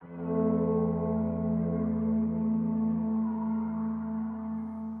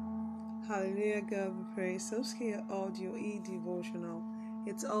Hallelujah, God be praised. Sowskia Audio e-devotional.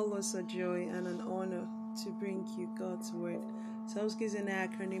 It's always a joy and an honor to bring you God's Word. Sowskia is an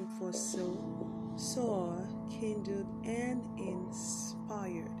acronym for Soar, Kindled, and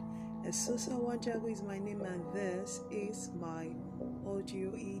Inspired. Esusa Wanjago is my name, and this is my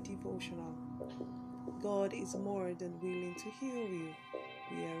audio e-devotional. God is more than willing to heal you.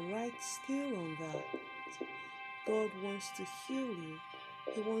 We are right still on that. God wants to heal you.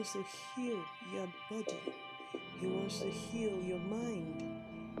 He wants to heal your body. He wants to heal your mind.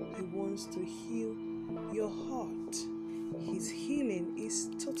 He wants to heal your heart. His healing is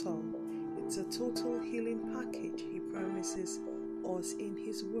total. It's a total healing package He promises us in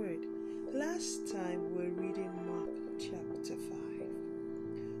His Word. Last time we're reading Mark chapter 5.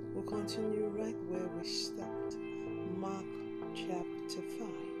 We'll continue right where we stopped. Mark chapter 5,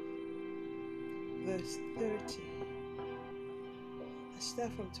 verse 30.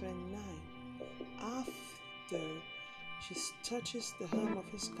 Start from 29. After she touches the hem of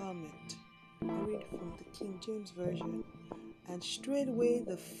his garment, I read from the King James Version, and straightway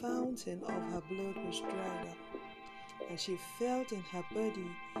the fountain of her blood was dried up, and she felt in her body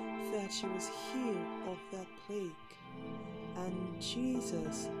that she was healed of that plague. And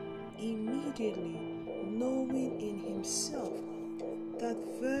Jesus, immediately knowing in himself that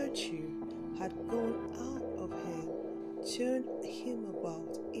virtue had gone out of him, turned him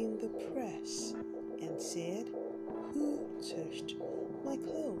about in the press and said, Who touched my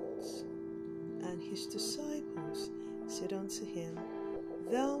clothes? And his disciples said unto him,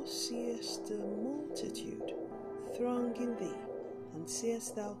 Thou seest the multitude thronging thee, and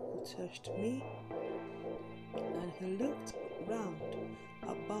sayest thou, Who touched me? And he looked round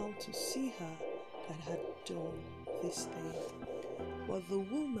about to see her that had done this thing. But the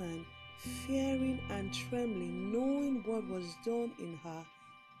woman, fearing and trembling, knowing what was done in her,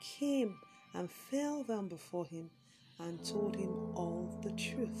 came and fell down before him and told him all the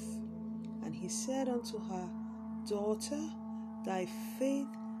truth. And he said unto her, Daughter, thy faith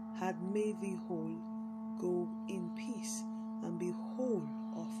had made thee whole. Go in peace and be whole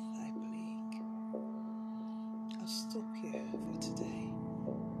of thy plague. I'll stop here for today.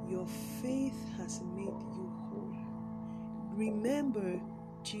 Your faith has made you whole. Remember,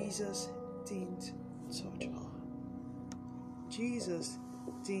 Jesus didn't touch her. Jesus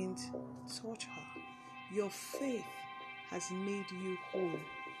didn't touch her. Your faith has made you whole.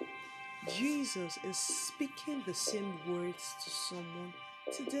 Jesus is speaking the same words to someone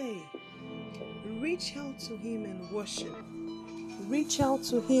today. Reach out to Him in worship. Reach out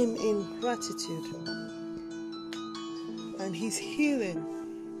to Him in gratitude. And His healing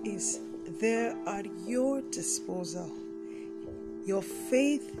is there at your disposal. Your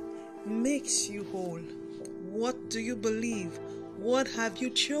faith makes you whole. What do you believe? What have you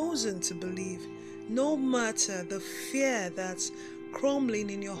chosen to believe? No matter the fear that's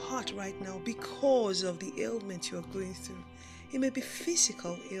crumbling in your heart right now because of the ailment you're going through. It may be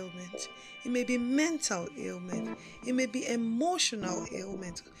physical ailment. It may be mental ailment. It may be emotional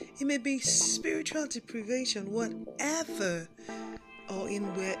ailment. It may be spiritual deprivation. Whatever, or in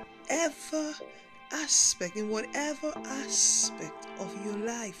whatever aspect of your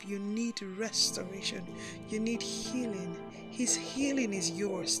life, you need restoration. You need healing. His healing is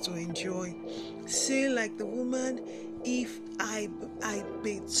yours to enjoy. Say like the woman, if I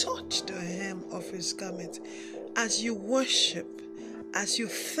may touch the hem of his garment. As you worship, as you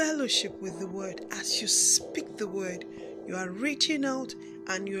fellowship with the word, as you speak the word, you are reaching out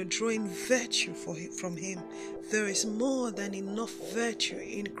and you're drawing virtue from him. There is more than enough virtue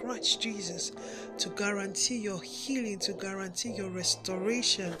in Christ Jesus to guarantee your healing, to guarantee your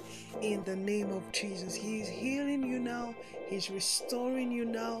restoration in the name of Jesus. He is healing you now. He's restoring you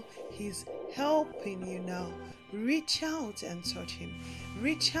now. He's helping you now. Reach out and touch him.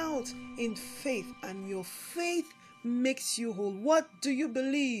 Reach out in faith, and your faith makes you whole. What do you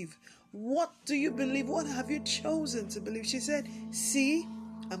believe? What do you believe? What have you chosen to believe? She said, see,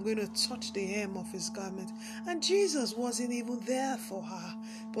 I'm going to touch the hem of his garment. And Jesus wasn't even there for her,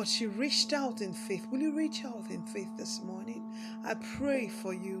 but she reached out in faith. Will you reach out in faith this morning? I pray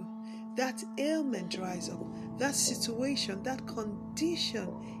for you. That ailment dries up. That situation, that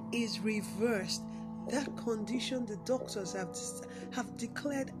condition is reversed. That condition the doctors have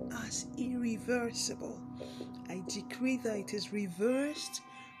declared as irreversible. I decree that it is reversed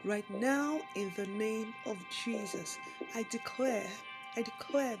right now in the name of Jesus. I declare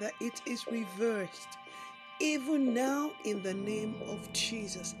that it is reversed even now in the name of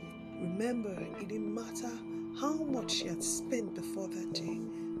Jesus. Remember, it didn't matter how much she had spent before that day.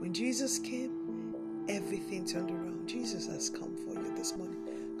 When Jesus came, everything turned around. Jesus has come for you this morning.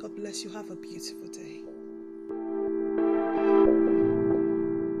 God bless you. Have a beautiful day.